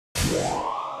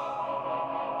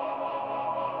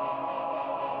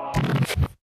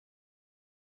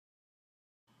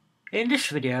In this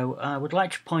video, I would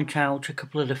like to point out a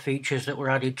couple of the features that were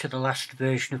added to the last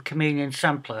version of Chameleon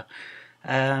Sampler.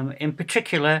 In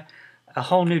particular, a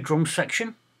whole new drum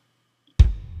section,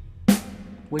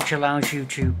 which allows you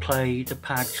to play the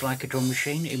pads like a drum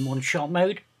machine in one-shot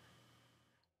mode.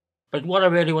 But what I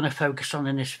really want to focus on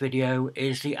in this video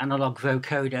is the Analog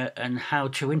Vocoder and how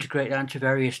to integrate that into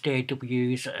various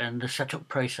DAWs and the setup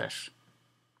process.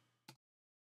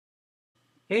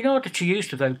 In order to use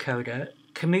the vocoder,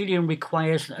 Chameleon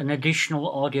requires an additional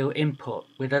audio input,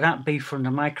 whether that be from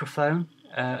the microphone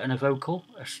and a vocal,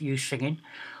 you singing,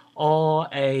 or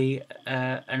an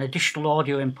additional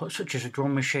audio input such as a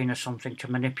drum machine or something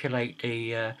to manipulate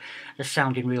the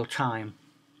sound in real time.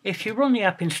 If you run the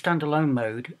app in standalone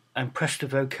mode and press the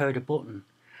vocoder button,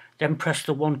 then press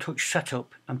the one-touch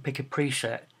setup and pick a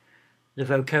preset, the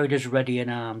vocoder is ready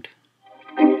and armed.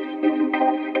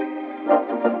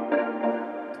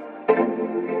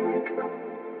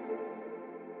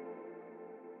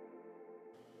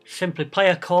 Simply play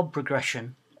a chord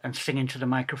progression and sing into the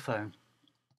microphone.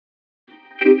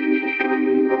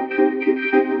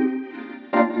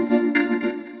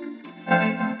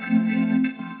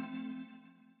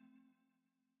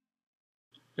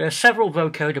 There are several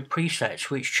vocoder presets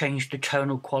which change the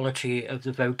tonal quality of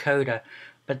the vocoder,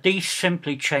 but these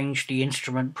simply change the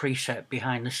instrument preset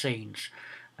behind the scenes.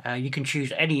 You can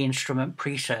choose any instrument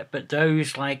preset, but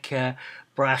those like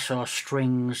brass or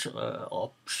strings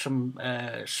or some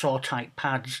saw type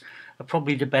pads are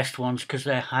probably the best ones because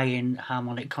they're high in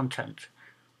harmonic content.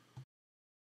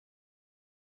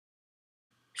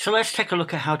 So let's take a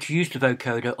look at how to use the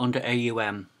vocoder under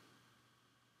AUM.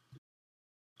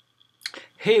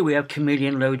 Here we have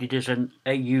Chameleon loaded as an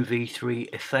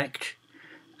AUV3 effect,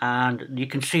 and you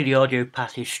can see the audio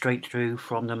path is straight through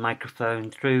from the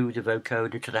microphone through the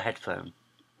vocoder to the headphone.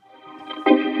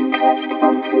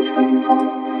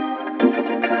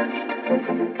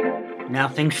 Now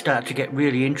things start to get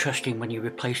really interesting when you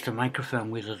replace the microphone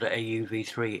with other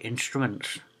AUV3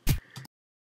 instruments.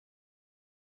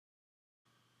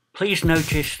 Please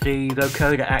notice the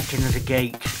vocoder acting as a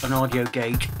gate, an audio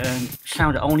gate, and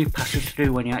sound only passes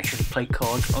through when you actually play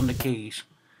chords on the keys.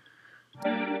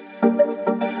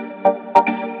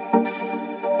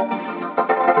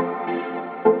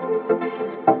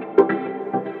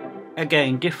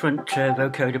 Again, different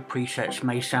vocoder presets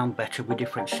may sound better with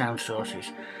different sound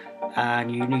sources,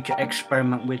 and you need to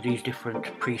experiment with these different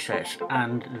presets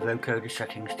and the vocoder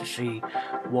settings to see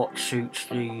what suits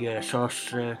the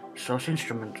source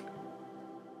instrument.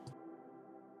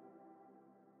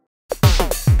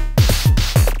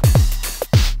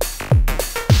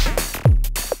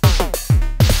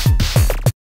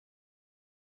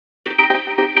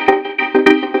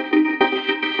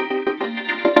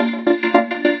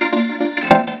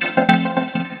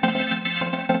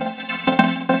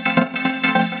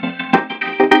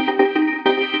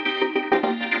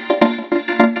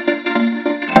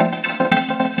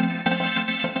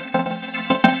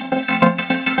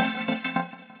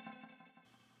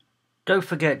 Don't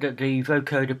forget that the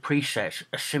vocoder presets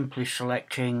are simply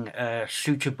selecting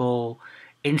suitable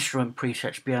instrument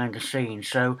presets behind the scenes,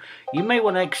 so you may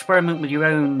want to experiment with your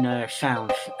own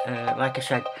sounds. Like I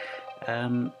said,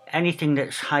 anything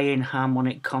that's high in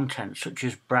harmonic content such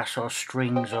as brass or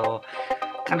strings or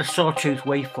kind of sawtooth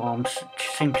waveforms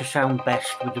seem to sound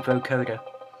best with the vocoder.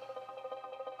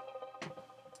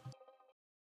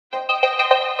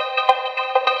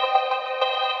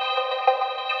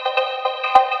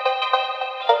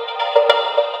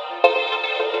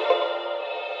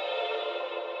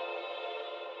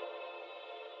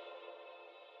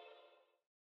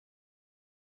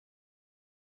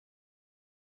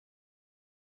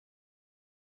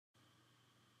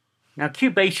 Now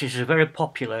Cubase is a very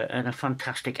popular and a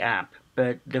fantastic app,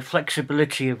 but the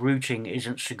flexibility of routing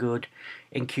isn't so good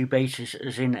in Cubase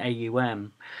as in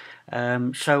AUM.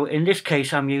 So in this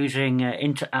case I'm using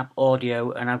inter-app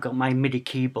audio, and I've got my MIDI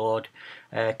keyboard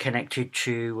connected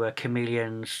to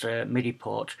Chameleon's MIDI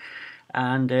port,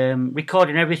 and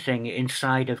recording everything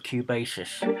inside of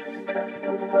Cubase.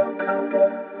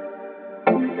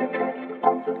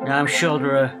 Now I'm sure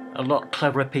there are a lot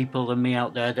cleverer people than me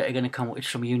out there that are going to come up with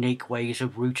some unique ways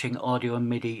of routing audio and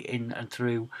MIDI in and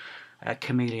through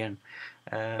Chameleon.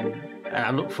 And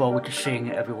I look forward to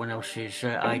seeing everyone else's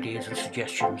ideas and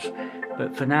suggestions.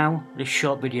 But for now, this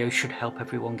short video should help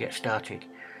everyone get started.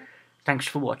 Thanks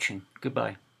for watching.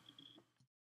 Goodbye.